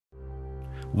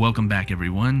Welcome back,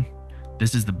 everyone.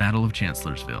 This is the Battle of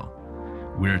Chancellorsville.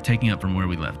 We're taking up from where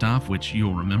we left off, which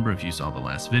you'll remember if you saw the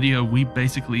last video. We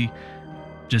basically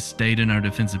just stayed in our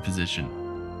defensive position,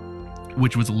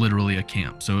 which was literally a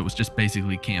camp, so it was just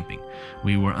basically camping.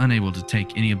 We were unable to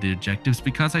take any of the objectives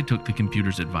because I took the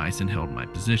computer's advice and held my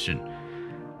position.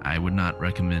 I would not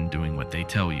recommend doing what they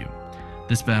tell you.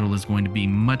 This battle is going to be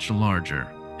much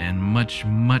larger and much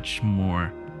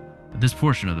more. This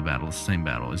portion of the battle, the same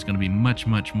battle, is going to be much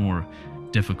more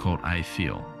difficult, I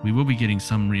feel. We will be getting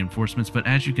some reinforcements, but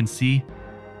as you can see,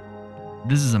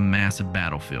 this is a massive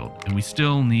battlefield, and we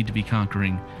still need to be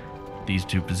conquering these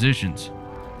two positions.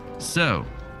 So,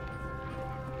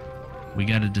 we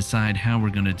got to decide how we're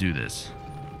going to do this.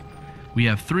 We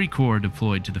have 3 corps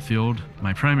deployed to the field.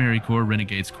 My primary corps,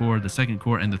 Renegade's corps, the 2nd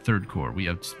corps, and the 3rd corps. We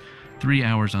have 3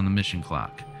 hours on the mission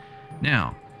clock.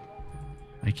 Now,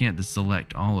 I can't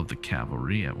select all of the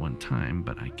cavalry at one time,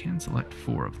 but I can select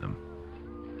 4 of them.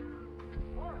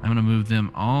 I'm going to move them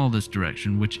all this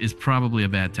direction, which is probably a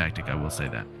bad tactic, I will say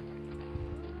that.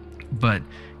 But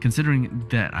considering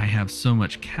that I have so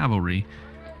much cavalry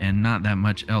and not that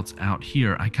much else out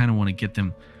here, I kind of want to get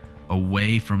them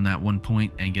away from that one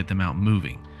point and get them out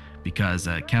moving, because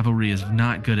cavalry is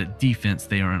not good at defense.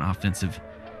 They are an offensive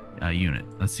unit.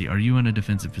 Let's see, are you in a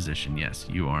defensive position? Yes,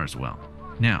 you are as well.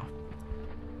 Now,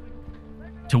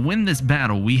 to win this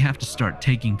battle, we have to start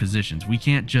taking positions. We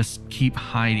can't just keep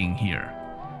hiding here.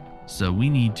 So we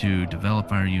need to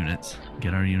develop our units,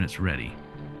 get our units ready.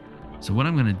 So what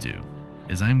I'm going to do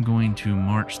is I'm going to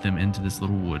march them into this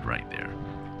little wood right there.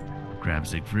 Grab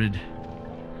Siegfried.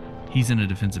 He's in a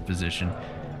defensive position.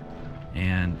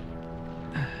 And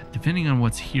depending on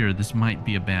what's here, this might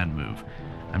be a bad move.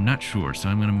 I'm not sure, so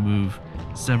I'm going to move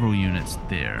several units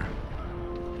there.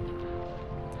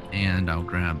 And I'll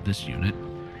grab this unit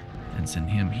and send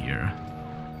him here.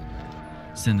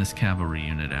 Send this cavalry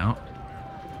unit out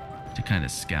to kind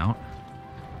of scout.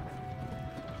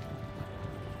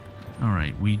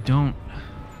 Alright, we don't...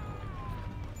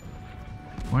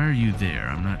 Why are you there?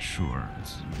 I'm not sure.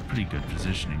 It's pretty good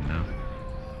positioning, though.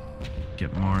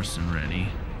 Get Morrison ready.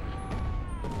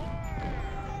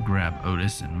 Grab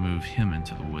Otis and move him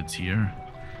into the woods here.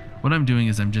 What I'm doing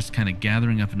is I'm just kind of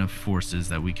gathering up enough forces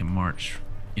that we can march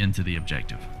into the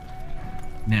objective.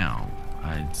 Now,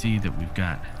 I see that we've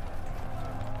got...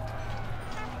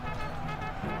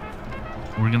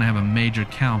 We're going to have a major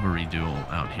cavalry duel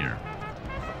out here.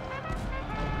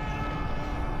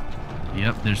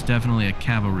 Yep, there's definitely a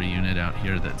cavalry unit out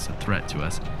here that's a threat to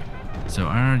us. So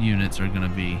our units are going to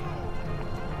be...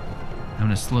 I'm going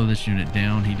to slow this unit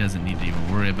down. He doesn't need to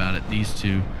even worry about it. These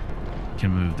two can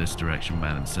move this direction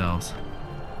by themselves.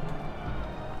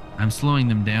 I'm slowing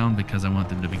them down because I want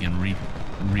them to begin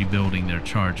rebuilding their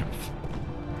charge of...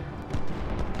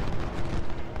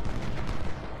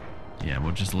 Yeah,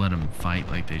 we'll just let them fight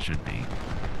like they should be.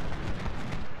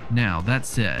 Now, that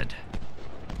said,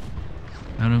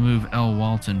 I'm going to move L.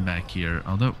 Walton back here.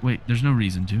 Although, wait, there's no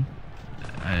reason to.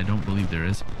 I don't believe there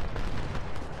is.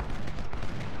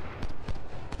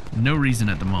 No reason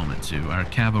at the moment to. Our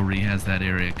cavalry has that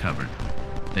area covered.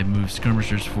 They've moved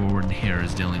skirmishers forward and Hare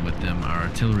is dealing with them. Our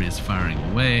artillery is firing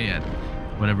away at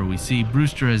whatever we see.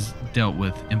 Brewster has dealt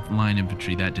with line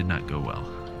infantry. That did not go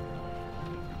well.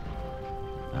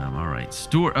 Alright,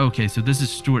 Stuart. Okay, so this is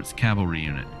Stuart's cavalry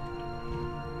unit.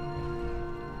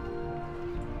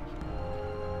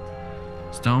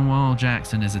 Stonewall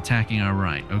Jackson is attacking our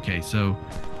right. Okay, so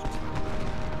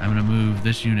I'm going to move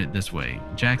this unit this way.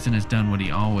 Jackson has done what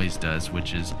he always does,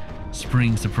 which is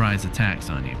spring surprise attacks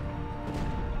on you.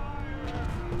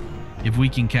 If we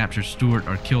can capture Stuart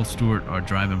or kill Stuart or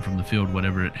drive him from the field,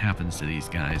 whatever it happens to these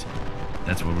guys,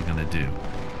 that's what we're going to do.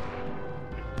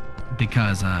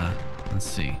 Because, let's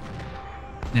see.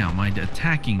 Now, my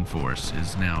attacking force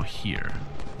is now here.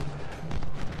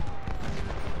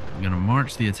 I'm going to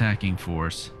march the attacking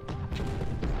force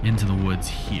into the woods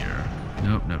here.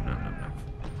 Nope.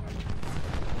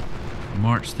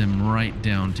 March them right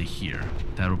down to here.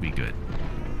 That'll be good.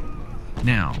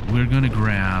 Now, we're going to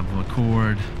grab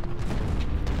LaCorde,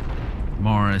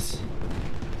 Morris,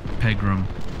 Pegram,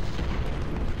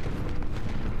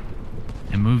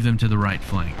 and move them to the right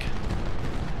flank.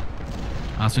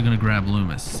 Also going to grab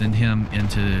Loomis, send him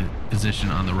into position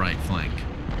on the right flank.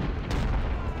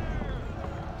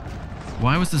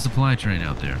 Why was the supply train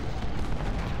out there?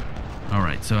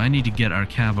 Alright, so I need to get our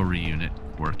cavalry unit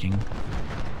working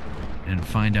and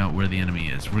find out where the enemy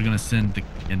is. We're going to send the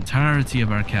entirety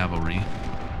of our cavalry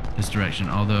this direction,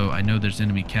 although I know there's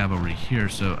enemy cavalry here,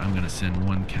 so I'm going to send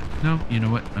one no, you know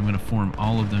what? I'm going to form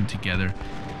all of them together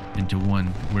into one.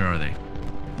 Where are they?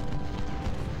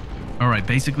 Alright,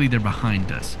 basically they're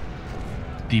behind us.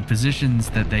 The positions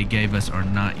that they gave us are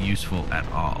not useful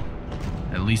at all.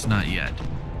 At least not yet.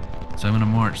 So I'm going to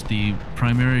march the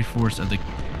primary force of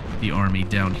the army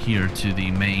down here to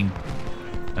the main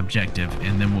objective,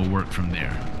 and then we'll work from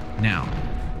there. Now,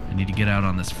 I need to get out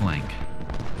on this flank.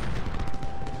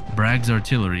 Bragg's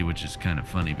artillery, which is kind of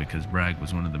funny because Bragg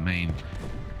was one of the main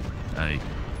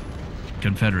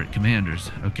Confederate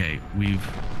commanders. Okay,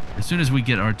 as soon as we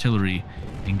get artillery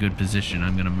in good position,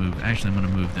 I'm going to move, actually I'm going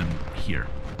to move them here.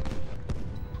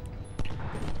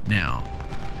 Now,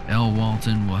 L.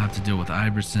 Walton will have to deal with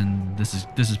Iverson. This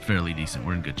is fairly decent.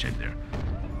 We're in good shape there.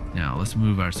 Now, let's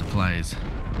move our supplies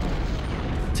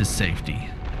to safety.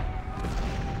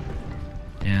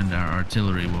 And our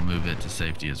artillery will move it to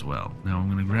safety as well. Now, I'm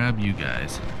going to grab you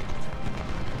guys.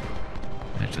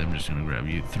 Actually, I'm just going to grab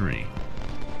you three.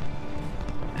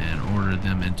 And order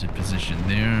them into position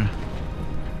there.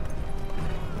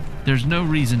 There's no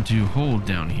reason to hold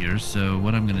down here, so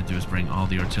what I'm going to do is bring all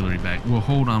the artillery back. We'll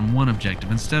hold on one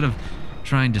objective instead of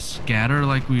trying to scatter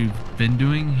like we've been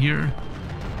doing here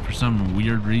for some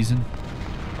weird reason.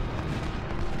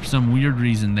 For some weird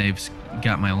reason, they've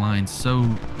got my lines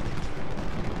so...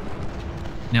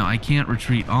 Now, I can't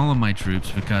retreat all of my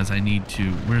troops because I need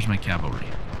to... Where's my cavalry?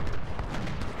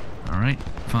 Alright,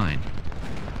 fine.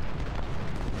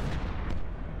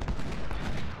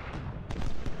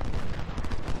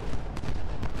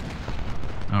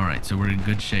 Alright, so we're in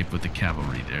good shape with the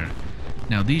cavalry there.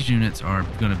 Now, these units are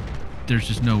going to... There's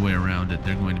just no way around it.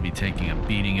 They're going to be taking a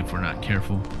beating if we're not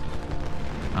careful.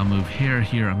 I'll move Hare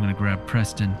here. I'm going to grab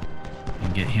Preston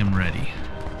and get him ready.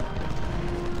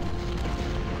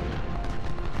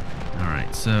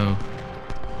 Alright, so...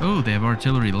 Oh, they have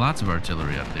artillery. Lots of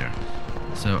artillery up there.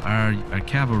 So our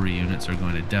cavalry units are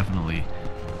going to definitely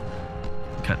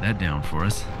cut that down for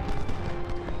us.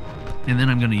 And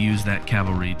then I'm going to use that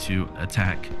cavalry to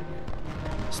attack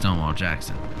Stonewall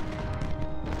Jackson.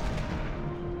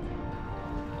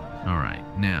 Alright,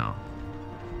 now.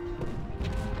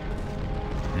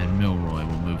 And Milroy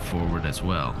will move forward as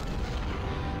well.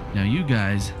 Now you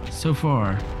guys, so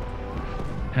far,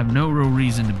 have no real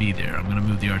reason to be there. I'm going to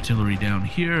move the artillery down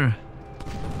here.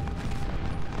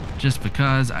 Just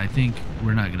because I think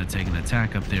we're not going to take an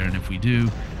attack up there, and if we do...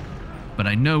 But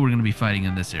I know we're going to be fighting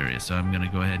in this area, so I'm going to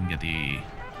go ahead and get the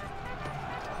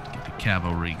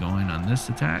cavalry going on this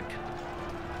attack.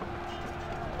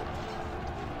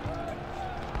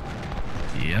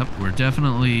 Yep, we're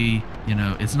definitely, you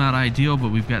know, it's not ideal,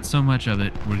 but we've got so much of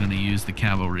it, we're going to use the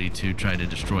cavalry to try to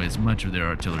destroy as much of their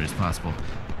artillery as possible.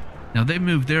 Now, they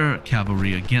moved their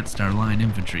cavalry against our line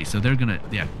infantry, so they're going to,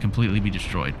 yeah, completely be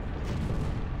destroyed.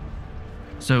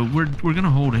 So we're going to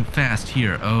hold it fast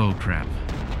here. Oh, crap.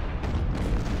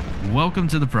 Welcome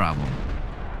to the problem.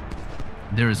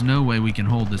 There is no way we can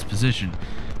hold this position.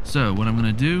 So what I'm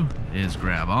going to do is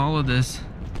grab all of this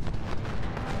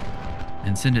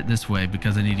and send it this way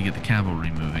because I need to get the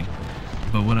cavalry moving.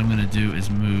 But what I'm going to do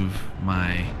is move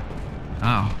my...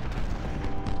 Oh.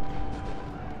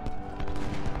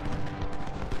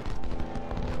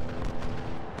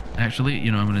 Actually,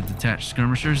 you know, I'm going to detach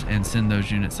skirmishers and send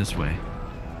those units this way.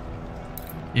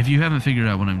 If you haven't figured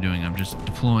out what I'm doing, I'm just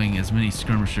deploying as many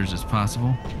skirmishers as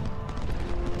possible.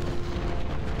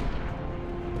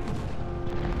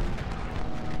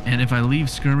 And if I leave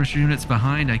skirmisher units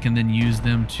behind, I can then use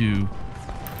them to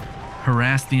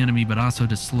harass the enemy, but also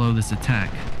to slow this attack.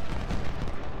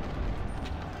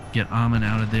 Get Amon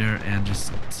out of there and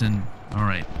just send...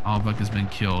 Alright, Albuck has been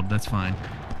killed. That's fine.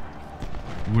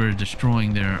 We're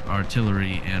destroying their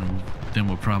artillery, and then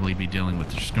we'll probably be dealing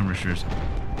with the skirmishers.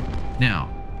 Now,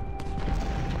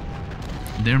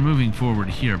 they're moving forward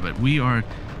here, but we are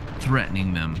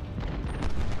threatening them.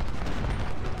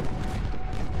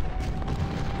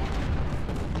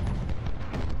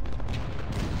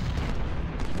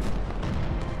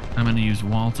 I'm going to use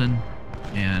Walton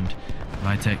and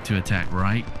Vitek to attack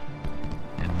right.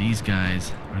 And these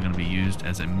guys are going to be used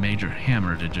as a major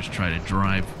hammer to just try to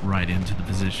drive right into the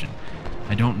position.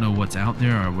 I don't know what's out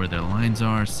there or where their lines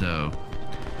are, so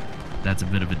that's a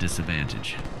bit of a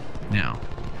disadvantage. Now,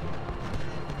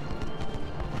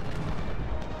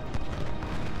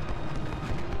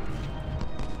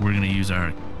 we're going to use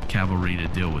our cavalry to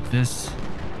deal with this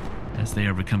as they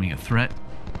are becoming a threat.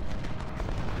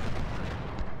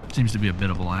 Seems to be a bit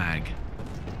of lag.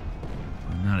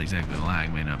 Not exactly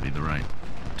lag, may not be the right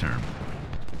term.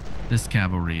 This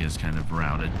cavalry is kind of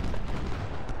routed.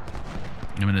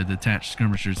 I'm going to detach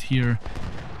skirmishers here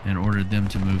and order them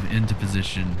to move into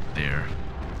position there.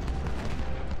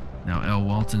 Now L.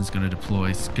 Walton's going to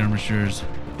deploy skirmishers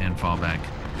and fall back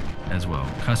as well.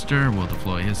 Custer will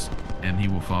deploy his, and he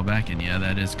will fall back, and yeah,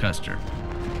 that is Custer.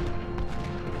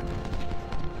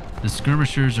 The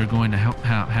skirmishers are going to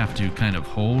have to kind of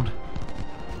hold.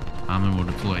 Amon will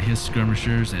deploy his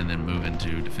skirmishers and then move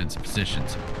into defensive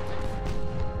positions.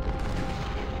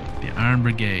 The Iron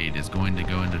Brigade is going to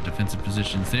go into defensive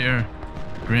positions there.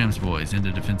 Graham's boys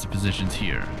into defensive positions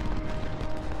here.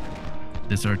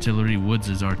 This artillery,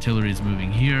 Woods' artillery is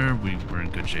moving here. We're in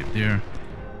good shape there.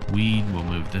 Weed will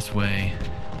move this way.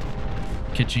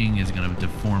 Kitching is going to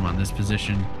deform on this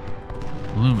position.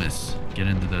 Loomis, get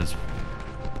into those.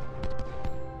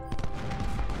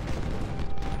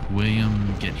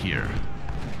 William, get here.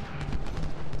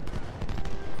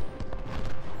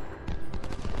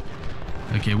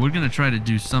 Okay, we're going to try to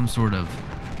do some sort of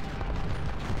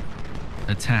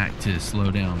attack to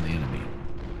slow down the enemy.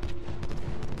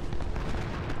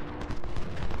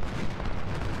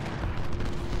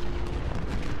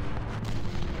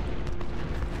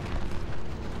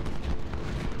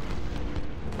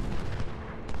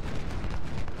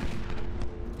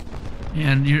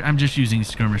 And I'm just using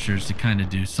skirmishers to kind of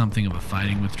do something of a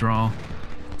fighting withdrawal.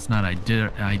 It's not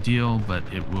ideal, but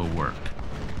it will work.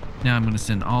 Now I'm going to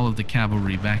send all of the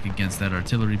cavalry back against that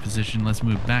artillery position. Let's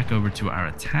move back over to our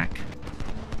attack.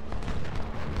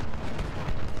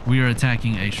 We are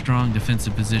attacking a strong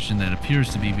defensive position that appears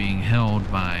to be being held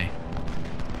by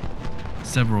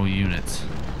several units.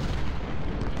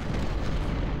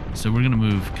 So we're going to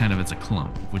move kind of as a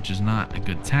clump, which is not a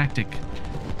good tactic,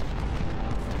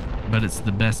 but it's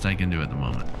the best I can do at the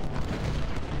moment.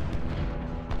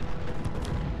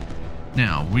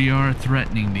 Now, we are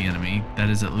threatening the enemy. That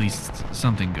is at least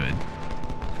something good.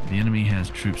 The enemy has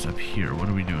troops up here. What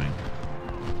are we doing?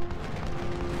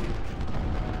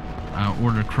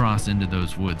 Order cross into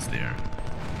those woods there.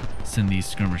 Send these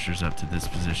skirmishers up to this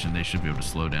position. They should be able to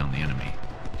slow down the enemy.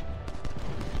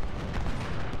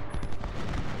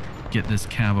 Get this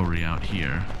cavalry out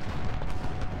here.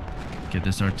 Get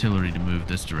this artillery to move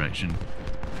this direction.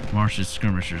 Marsh's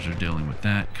skirmishers are dealing with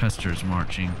that. Custer's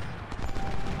marching.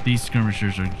 These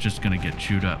skirmishers are just going to get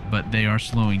chewed up, but they are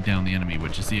slowing down the enemy,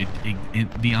 which is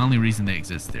the only reason they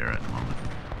exist there at the moment.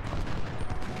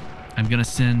 I'm going to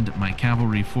send my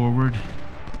cavalry forward.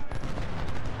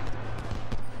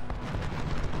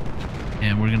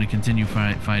 And we're going to continue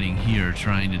fighting here,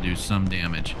 trying to do some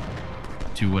damage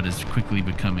to what is quickly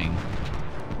becoming...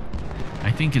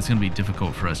 I think it's going to be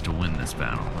difficult for us to win this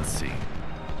battle. Let's see.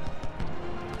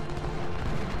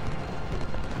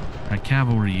 Our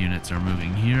cavalry units are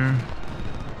moving here.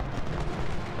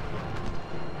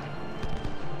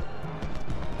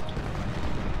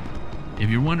 If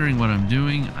you're wondering what I'm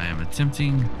doing, I am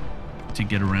attempting to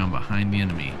get around behind the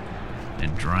enemy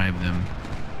and drive them,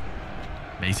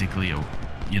 basically,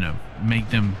 you know, make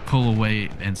them pull away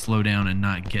and slow down and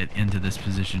not get into this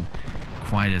position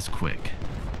quite as quick.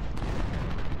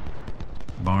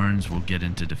 Barnes will get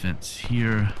into defense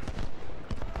here.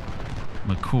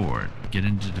 McCord, get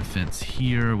into defense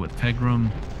here with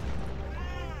Pegram.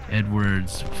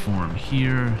 Edwards, form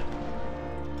here.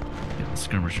 Get the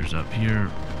skirmishers up here.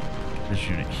 Get this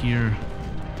unit here.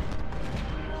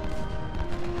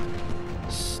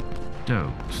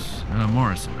 Stokes.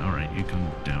 Morrison, alright, you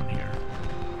come down here.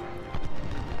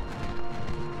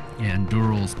 And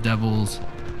Durrell's Devils.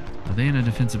 Are they in a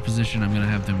defensive position? I'm going to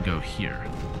have them go here.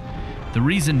 The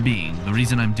reason being, the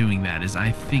reason I'm doing that is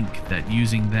I think that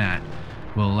using that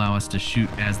will allow us to shoot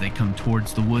as they come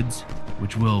towards the woods,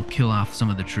 which will kill off some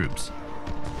of the troops.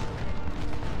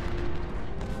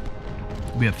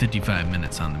 We have 55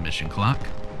 minutes on the mission clock,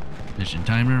 mission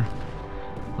timer.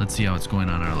 Let's see how it's going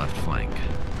on our left flank.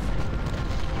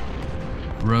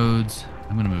 Rhodes,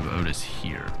 I'm going to move Otis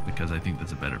here because I think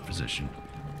that's a better position.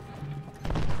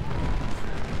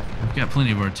 We've got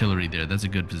plenty of artillery there. That's a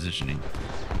good positioning.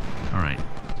 Alright,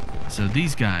 so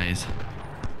these guys,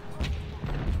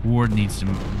 Ward needs to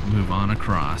move on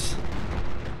across,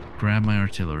 grab my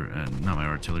artillery, not my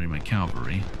artillery, my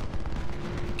cavalry,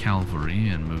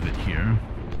 and move it here.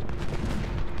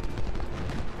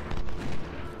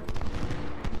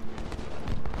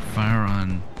 Fire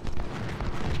on,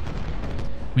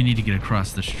 we need to get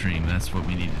across the stream, that's what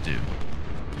we need to do.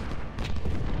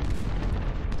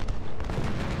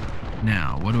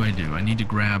 Now, what do? I need to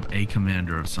grab a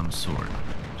commander of some sort.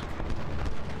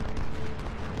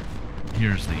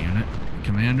 Here's the unit.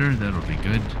 Commander, that'll be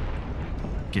good.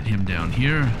 Get him down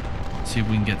here. See if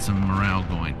we can get some morale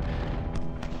going.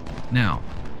 Now,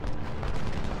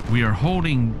 we are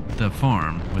holding the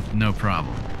farm with no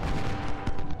problem.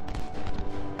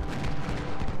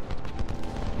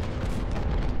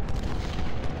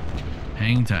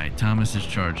 Hang tight. Thomas is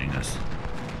charging us.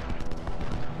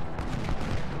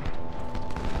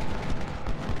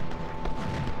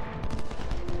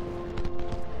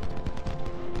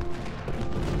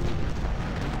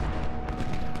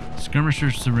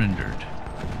 Skirmishers surrendered.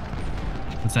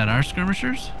 Was that our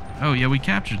skirmishers? Oh yeah, we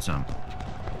captured some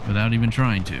without even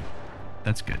trying to.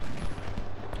 That's good.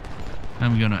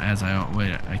 I'm gonna,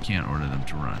 wait, I can't order them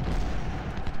to run.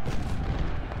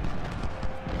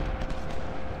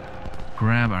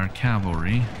 Grab our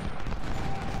cavalry.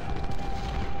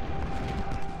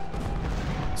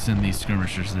 Send these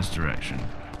skirmishers this direction.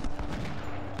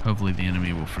 Hopefully the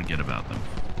enemy will forget about them.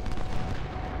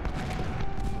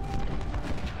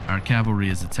 Our cavalry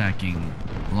is attacking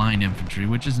line infantry,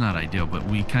 which is not ideal, but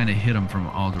we kind of hit them from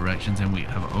all directions and we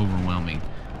have overwhelming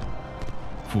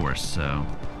force, so.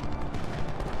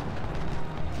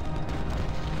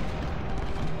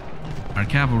 Our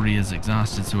cavalry is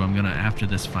exhausted, so I'm gonna, after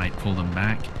this fight, pull them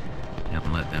back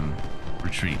and let them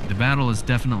retreat. The battle is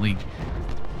definitely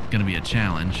gonna be a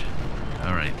challenge.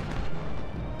 All right.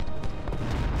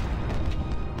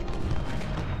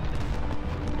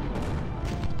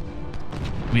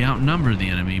 We outnumber the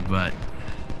enemy, but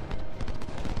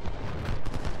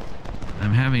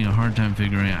I'm having a hard time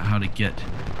figuring out how to get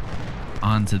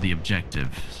onto the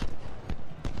objectives.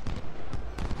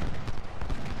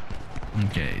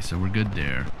 Okay, so we're good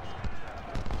there.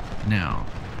 Now,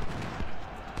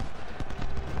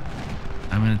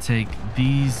 I'm going to take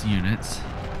these units,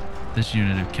 this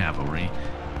unit of cavalry,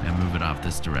 and move it off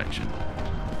this direction.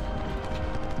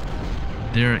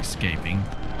 They're escaping.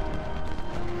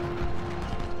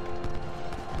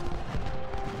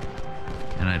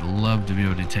 And I'd love to be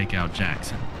able to take out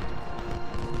Jackson.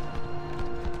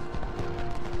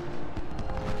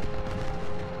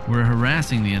 We're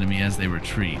harassing the enemy as they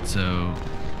retreat, so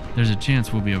there's a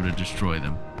chance we'll be able to destroy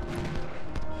them.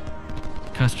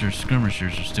 Custer's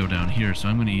skirmishers are still down here, so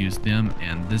I'm going to use them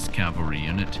and this cavalry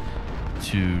unit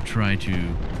to try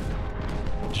to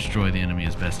destroy the enemy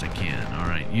as best I can.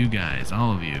 Alright, you guys,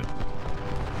 all of you,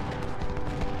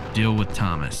 deal with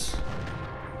Thomas.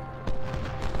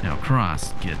 Now,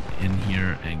 Cross, get in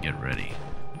here and get ready.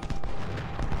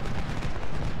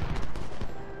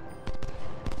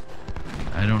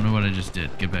 I don't know what I just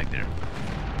did. Get back there.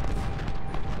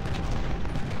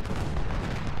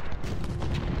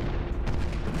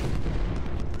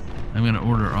 I'm going to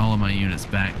order all of my units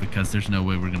back because there's no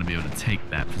way we're going to be able to take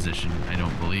that position, I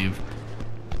don't believe.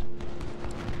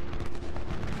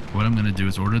 What I'm going to do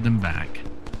is order them back,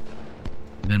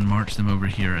 then march them over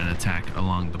here and attack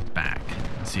along the back.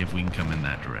 See if we can come in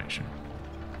that direction.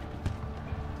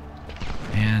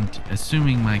 And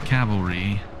assuming my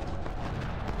cavalry,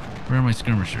 where are my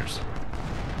skirmishers?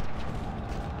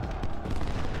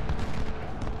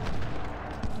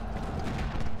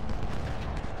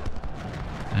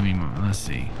 I mean, let's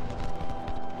see.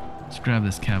 Let's grab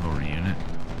this cavalry unit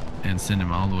and send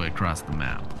him all the way across the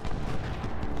map.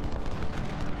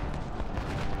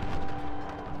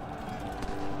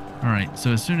 Alright,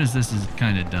 so as soon as this is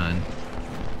kind of done,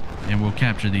 and we'll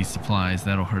capture these supplies,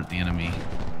 that'll hurt the enemy.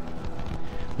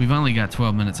 We've only got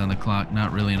 12 minutes on the clock,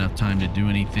 not really enough time to do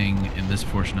anything in this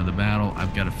portion of the battle.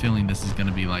 I've got a feeling this is going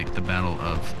to be like the Battle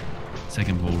of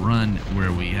Second Bull Run,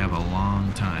 where we have a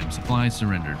long time. Supplies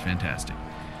surrendered, fantastic.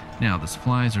 Now, the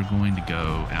supplies are going to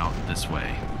go out this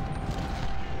way.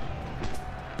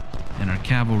 And our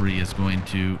cavalry is going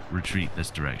to retreat this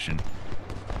direction.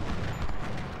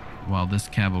 While this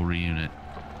cavalry unit,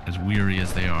 as weary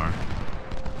as they are,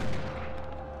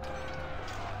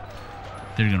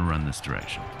 they're going to run this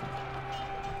direction.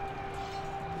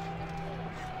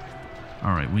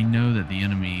 Alright, we know that the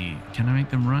enemy... Can I make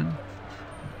them run?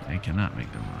 I cannot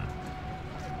make them run.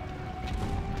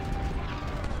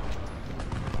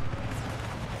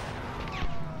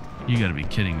 You gotta be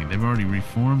kidding me. They've already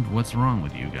reformed? What's wrong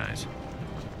with you guys?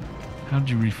 How did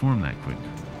you reform that quick?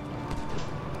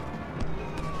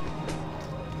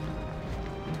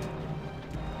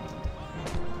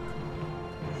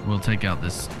 We'll take out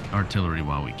this artillery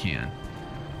while we can.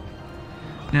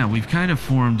 Now, we've kind of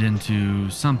formed into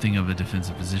something of a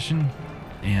defensive position,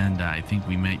 and I think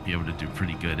we might be able to do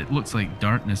pretty good. It looks like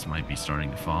darkness might be starting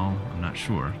to fall. I'm not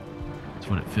sure. That's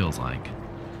what it feels like.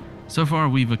 So far,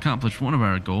 we've accomplished one of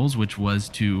our goals, which was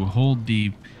to hold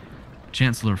the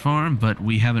Chancellor Farm, but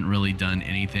we haven't really done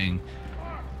anything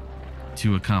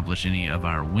to accomplish any of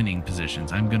our winning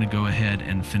positions. I'm going to go ahead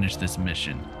and finish this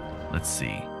mission. Let's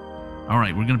see. All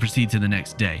right, we're going to proceed to the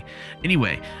next day.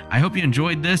 Anyway, I hope you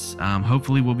enjoyed this.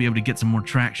 Hopefully, we'll be able to get some more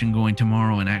traction going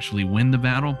tomorrow and actually win the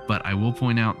battle, but I will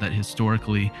point out that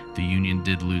historically, the Union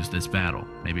did lose this battle.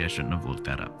 Maybe I shouldn't have looked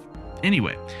that up.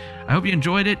 Anyway, I hope you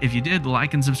enjoyed it. If you did,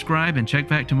 like and subscribe, and check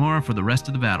back tomorrow for the rest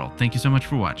of the battle. Thank you so much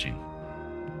for watching.